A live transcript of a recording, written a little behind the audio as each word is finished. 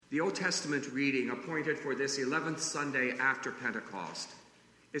The Old Testament reading appointed for this 11th Sunday after Pentecost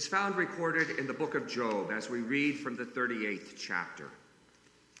is found recorded in the book of Job as we read from the 38th chapter.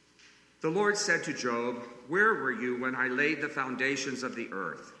 The Lord said to Job, "Where were you when I laid the foundations of the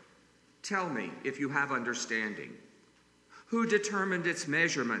earth? Tell me if you have understanding. Who determined its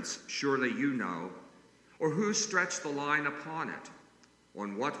measurements? Surely you know. Or who stretched the line upon it?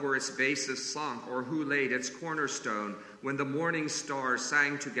 On what were its bases sunk, or who laid its cornerstone when the morning stars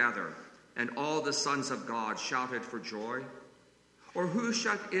sang together and all the sons of God shouted for joy? Or who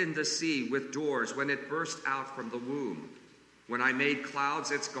shut in the sea with doors when it burst out from the womb? When I made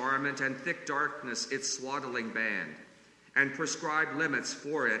clouds its garment and thick darkness its swaddling band, and prescribed limits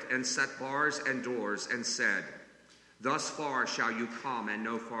for it and set bars and doors and said, thus far shall you come and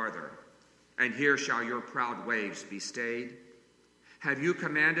no farther, and here shall your proud waves be stayed? Have you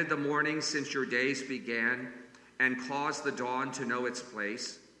commanded the morning since your days began, and caused the dawn to know its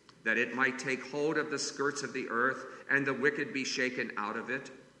place, that it might take hold of the skirts of the earth, and the wicked be shaken out of it?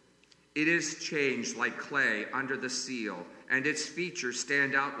 It is changed like clay under the seal, and its features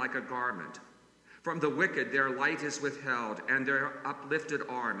stand out like a garment. From the wicked their light is withheld, and their uplifted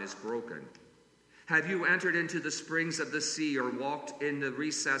arm is broken. Have you entered into the springs of the sea, or walked in the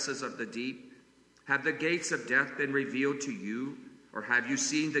recesses of the deep? Have the gates of death been revealed to you? Or have you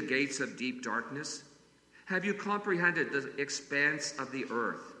seen the gates of deep darkness? Have you comprehended the expanse of the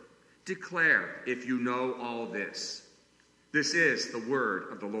earth? Declare if you know all this. This is the word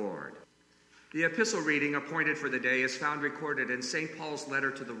of the Lord. The epistle reading appointed for the day is found recorded in St. Paul's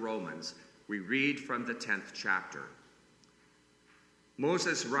letter to the Romans. We read from the 10th chapter.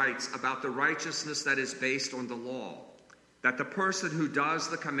 Moses writes about the righteousness that is based on the law, that the person who does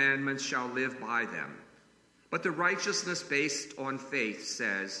the commandments shall live by them. But the righteousness based on faith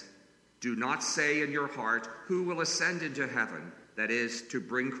says, do not say in your heart, who will ascend into heaven, that is, to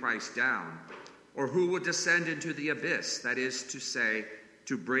bring Christ down, or who will descend into the abyss, that is to say,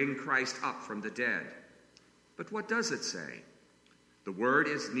 to bring Christ up from the dead. But what does it say? The word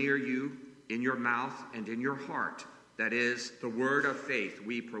is near you, in your mouth and in your heart, that is, the word of faith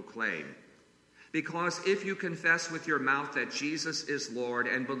we proclaim. Because if you confess with your mouth that Jesus is Lord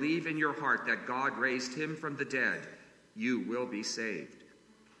and believe in your heart that God raised him from the dead, you will be saved.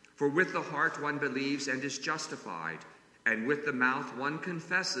 For with the heart one believes and is justified, and with the mouth one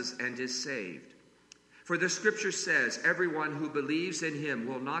confesses and is saved. For the scripture says, everyone who believes in him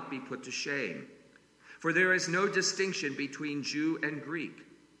will not be put to shame. For there is no distinction between Jew and Greek.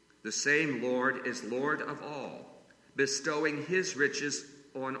 The same Lord is Lord of all, bestowing his riches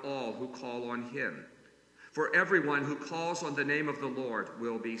on all who call on him. For everyone who calls on the name of the Lord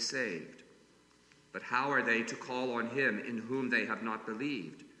will be saved. But how are they to call on him in whom they have not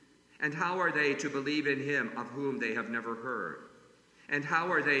believed? And how are they to believe in him of whom they have never heard? And how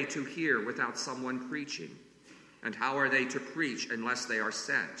are they to hear without someone preaching? And how are they to preach unless they are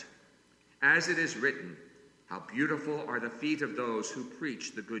sent? As it is written, how beautiful are the feet of those who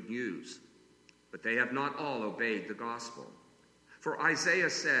preach the good news. But they have not all obeyed the gospel. For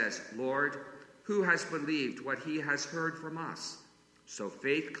Isaiah says, Lord, who has believed what he has heard from us? So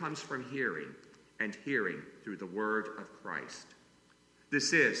faith comes from hearing, and hearing through the word of Christ.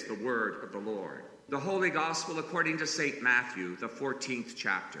 This is the word of the Lord. The Holy Gospel according to St. Matthew, the 14th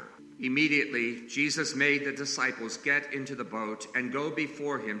chapter. Immediately, Jesus made the disciples get into the boat and go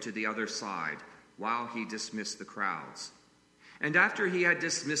before him to the other side, while he dismissed the crowds. And after he had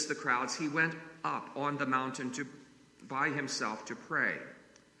dismissed the crowds, he went up on the mountain by himself to pray.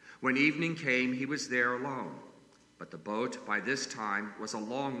 When evening came, he was there alone. But the boat by this time was a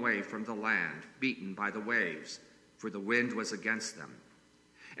long way from the land, beaten by the waves, for the wind was against them.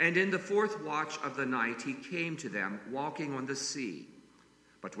 And in the fourth watch of the night he came to them, walking on the sea.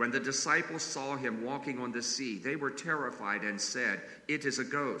 But when the disciples saw him walking on the sea, they were terrified and said, it is a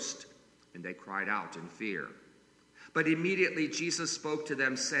ghost. And they cried out in fear. But immediately Jesus spoke to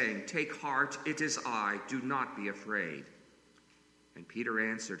them, saying, take heart, it is I, do not be afraid. And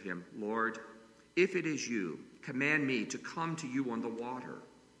Peter answered him, Lord, if it is you, command me to come to you on the water.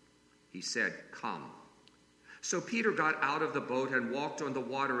 He said, come. So Peter got out of the boat and walked on the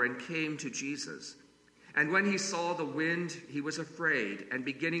water and came to Jesus. And when he saw the wind, he was afraid, and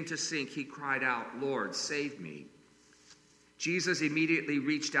beginning to sink, he cried out, Lord, save me. Jesus immediately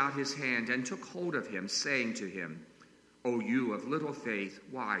reached out his hand and took hold of him, saying to him, O you of little faith,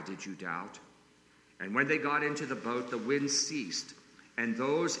 why did you doubt? And when they got into the boat, the wind ceased, and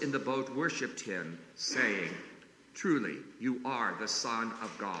those in the boat worshipped him, saying, truly, you are the Son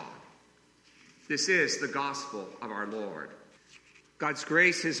of God. This is the gospel of our Lord. God's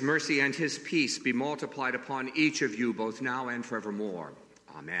grace, his mercy, and his peace be multiplied upon each of you, both now and forevermore.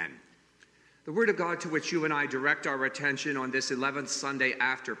 Amen. The Word of God to which you and I direct our attention on this 11th Sunday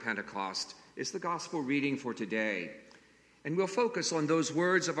after Pentecost is the Gospel reading for today. And we'll focus on those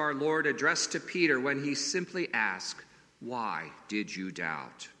words of our Lord addressed to Peter when he simply asked, "Why did you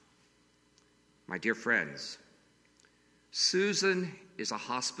doubt?" My dear friends, Susan is a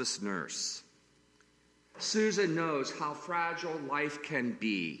hospice nurse. Susan knows how fragile life can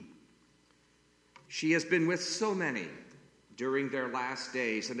be. She has been with so many during their last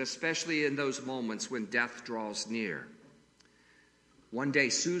days, and especially in those moments when death draws near. One day,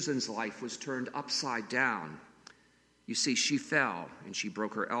 Susan's life was turned upside down. You see, she fell and she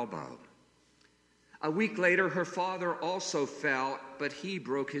broke her elbow. A week later, her father also fell, but he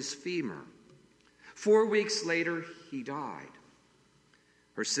broke his femur. 4 weeks later, he died.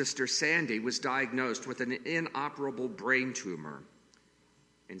 Her sister Sandy was diagnosed with an inoperable brain tumor,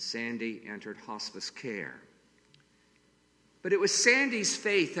 and Sandy entered hospice care. But it was Sandy's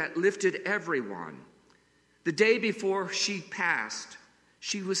faith that lifted everyone. The day before she passed,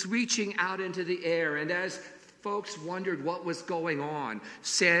 she was reaching out into the air, and as folks wondered what was going on,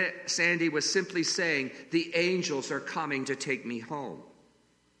 Sandy was simply saying, "The angels are coming to take me home."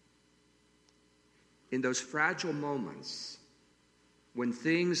 In those fragile moments, when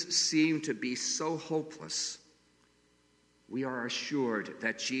things seem to be so hopeless, we are assured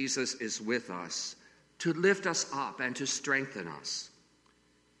that Jesus is with us to lift us up and to strengthen us.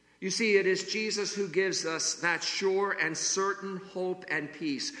 You see, it is Jesus who gives us that sure and certain hope and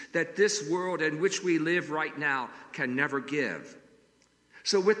peace that this world in which we live right now can never give.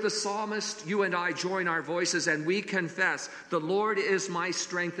 So with the psalmist, you and I join our voices and we confess, "The Lord is my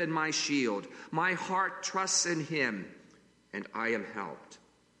strength and my shield. My heart trusts in him, and I am helped."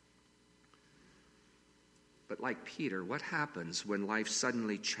 But like Peter, what happens when life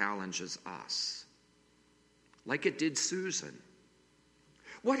suddenly challenges us? Like it did Susan.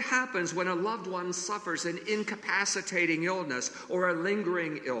 What happens when a loved one suffers an incapacitating illness or a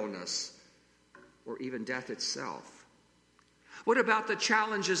lingering illness or even death itself? What about the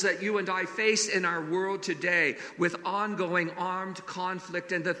challenges that you and I face in our world today with ongoing armed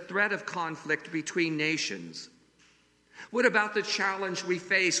conflict and the threat of conflict between nations? What about the challenge we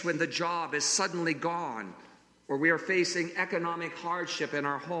face when the job is suddenly gone or we are facing economic hardship in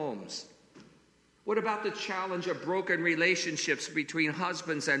our homes? What about the challenge of broken relationships between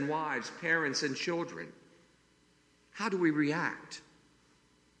husbands and wives, parents and children? How do we react?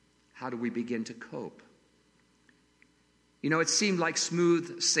 How do we begin to cope? You know, it seemed like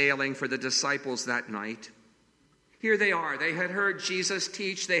smooth sailing for the disciples that night. Here they are. They had heard Jesus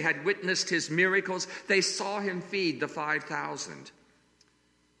teach. They had witnessed his miracles. They saw him feed the 5,000.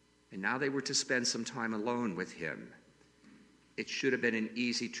 And now they were to spend some time alone with him. It should have been an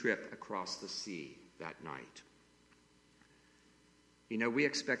easy trip across the sea that night. You know, we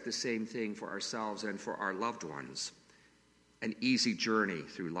expect the same thing for ourselves and for our loved ones, an easy journey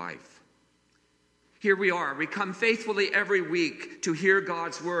through life. Here we are. We come faithfully every week to hear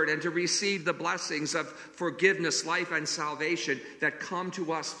God's word and to receive the blessings of forgiveness, life, and salvation that come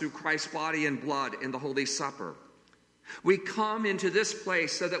to us through Christ's body and blood in the Holy Supper. We come into this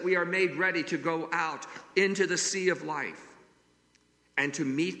place so that we are made ready to go out into the sea of life and to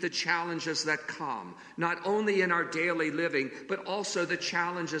meet the challenges that come, not only in our daily living, but also the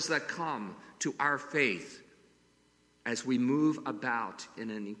challenges that come to our faith as we move about in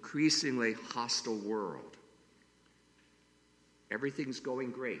an increasingly hostile world. Everything's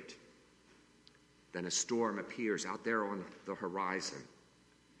going great. Then a storm appears out there on the horizon.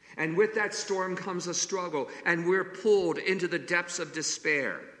 And with that storm comes a struggle, and we're pulled into the depths of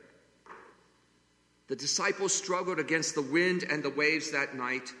despair. The disciples struggled against the wind and the waves that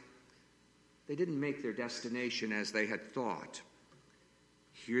night. They didn't make their destination as they had thought.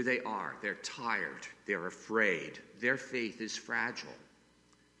 Here they are. They're tired. They're afraid. Their faith is fragile.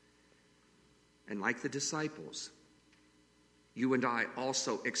 And like the disciples, you and I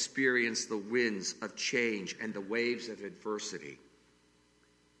also experience the winds of change and the waves of adversity.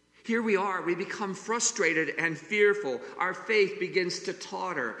 Here we are, we become frustrated and fearful. Our faith begins to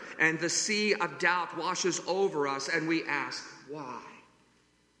totter, and the sea of doubt washes over us, and we ask, why?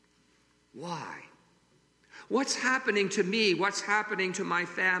 Why? What's happening to me? What's happening to my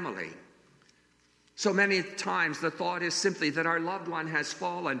family? So many times the thought is simply that our loved one has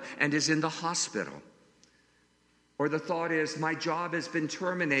fallen and is in the hospital. Or the thought is, my job has been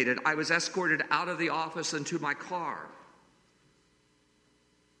terminated. I was escorted out of the office and to my car.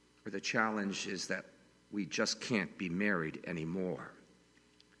 Or the challenge is that we just can't be married anymore.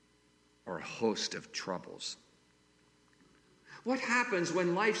 Or a host of troubles. What happens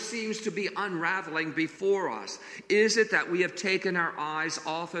when life seems to be unraveling before us? Is it that we have taken our eyes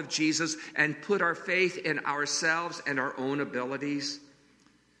off of Jesus and put our faith in ourselves and our own abilities?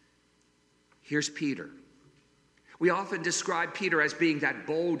 Here's Peter. We often describe Peter as being that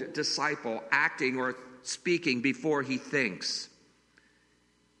bold disciple, acting or speaking before he thinks.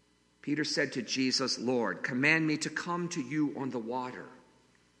 Peter said to Jesus, "Lord, command me to come to you on the water."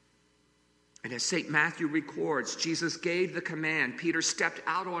 And as St. Matthew records, Jesus gave the command. Peter stepped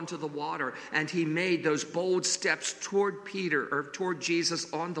out onto the water, and he made those bold steps toward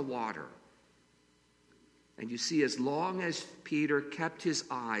Jesus on the water. And you see, as long as Peter kept his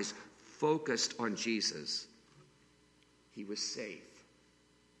eyes focused on Jesus, he was safe.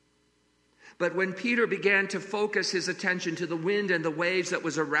 But when Peter began to focus his attention to the wind and the waves that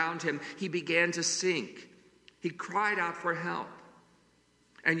was around him, he began to sink. He cried out for help.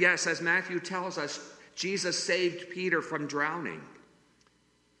 And yes, as Matthew tells us, Jesus saved Peter from drowning.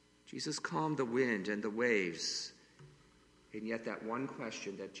 Jesus calmed the wind and the waves. And yet that one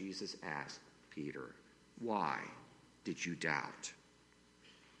question that Jesus asked Peter, why did you doubt?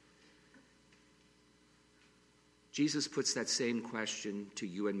 Jesus puts that same question to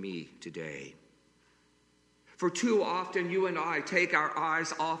you and me today. For too often, you and I take our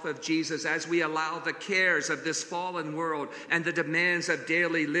eyes off of Jesus as we allow the cares of this fallen world and the demands of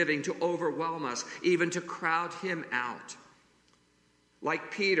daily living to overwhelm us, even to crowd him out.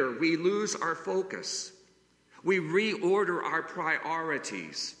 Like Peter, we lose our focus. We reorder our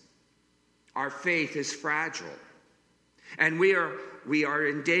priorities. Our faith is fragile. And we are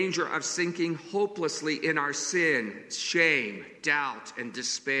in danger of sinking hopelessly in our sin, shame, doubt, and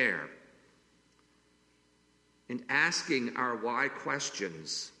despair. In asking our why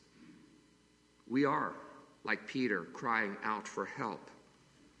questions, we are, like Peter, crying out for help.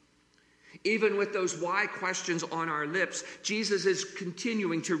 Even with those why questions on our lips, Jesus is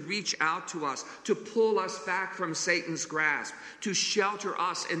continuing to reach out to us, to pull us back from Satan's grasp, to shelter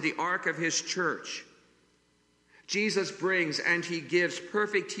us in the ark of his church. Jesus brings and he gives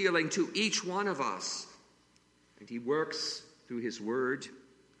perfect healing to each one of us. And he works through his word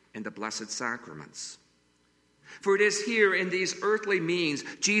and the blessed sacraments. For it is here in these earthly means,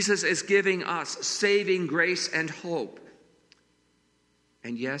 Jesus is giving us saving grace and hope.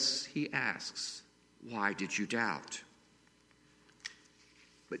 And yes, he asks, why did you doubt?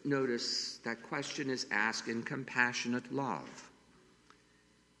 But notice that question is asked in compassionate love.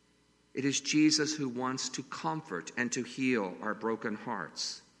 It is Jesus who wants to comfort and to heal our broken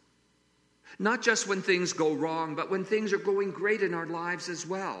hearts. Not just when things go wrong, but when things are going great in our lives as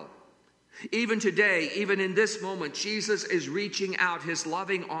well. Even today, even in this moment, Jesus is reaching out his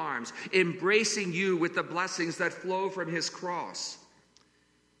loving arms, embracing you with the blessings that flow from his cross.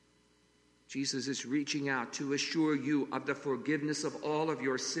 Jesus is reaching out to assure you of the forgiveness of all of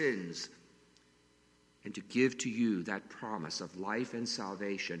your sins and to give to you that promise of life and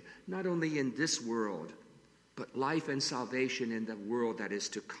salvation, not only in this world, but life and salvation in the world that is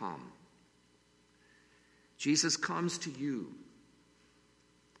to come. Jesus comes to you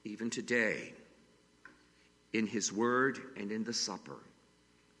even today, in his word and in the supper.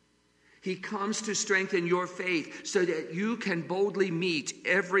 He comes to strengthen your faith so that you can boldly meet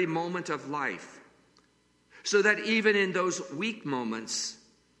every moment of life, so that even in those weak moments,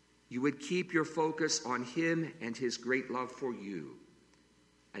 you would keep your focus on him and his great love for you.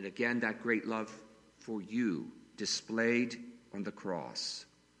 And again, that great love for you displayed on the cross,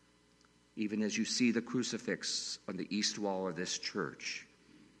 even as you see the crucifix on the east wall of this church.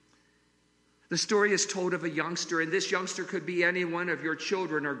 The story is told of a youngster, and this youngster could be any one of your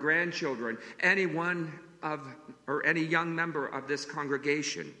children or grandchildren, any young member of this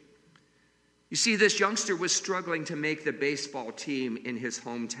congregation. You see, this youngster was struggling to make the baseball team in his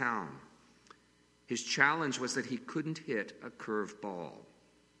hometown. His challenge was that he couldn't hit a curved ball.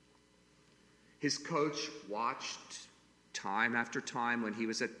 His coach watched time after time when he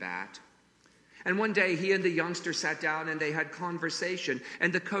was at bat. And one day, he and the youngster sat down and they had conversation.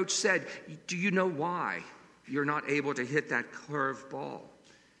 And the coach said, "Do you know why you're not able to hit that curved ball?"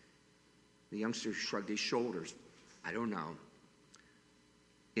 The youngster shrugged his shoulders. "I don't know."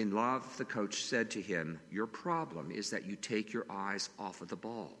 In love, the coach said to him, "Your problem is that you take your eyes off of the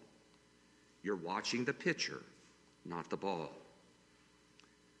ball. You're watching the pitcher, not the ball."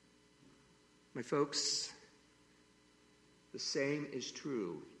 My folks, the same is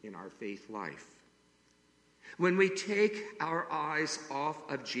true in our faith life. When we take our eyes off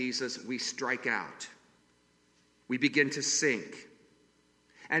of Jesus, we strike out. We begin to sink.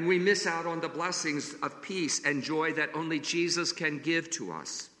 And we miss out on the blessings of peace and joy that only Jesus can give to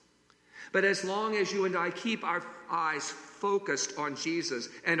us. But as long as you and I keep our eyes focused on Jesus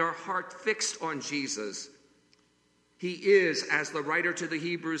and our heart fixed on Jesus, he is, as the writer to the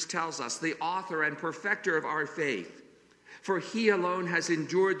Hebrews tells us, the author and perfecter of our faith. For he alone has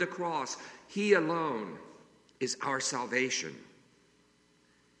endured the cross. He alone is our salvation.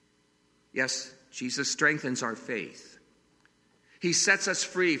 Yes, Jesus strengthens our faith. He sets us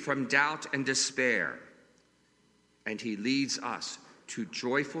free from doubt and despair. And he leads us to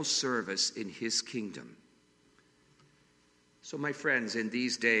joyful service in his kingdom. So, my friends, in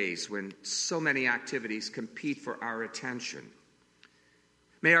these days when so many activities compete for our attention,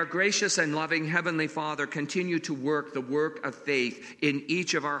 may our gracious and loving Heavenly Father continue to work the work of faith in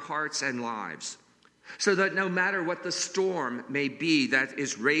each of our hearts and lives, so that no matter what the storm may be that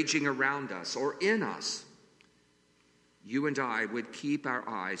is raging around us or in us, you and I would keep our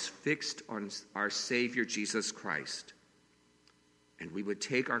eyes fixed on our Savior Jesus Christ, and we would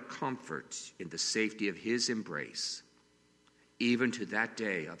take our comfort in the safety of his embrace, even to that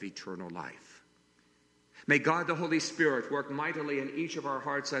day of eternal life. May God the Holy Spirit work mightily in each of our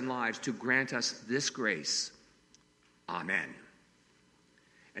hearts and lives to grant us this grace. Amen.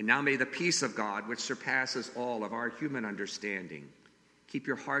 And now may the peace of God, which surpasses all of our human understanding, keep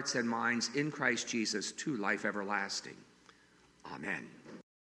your hearts and minds in Christ Jesus to life everlasting. Amen.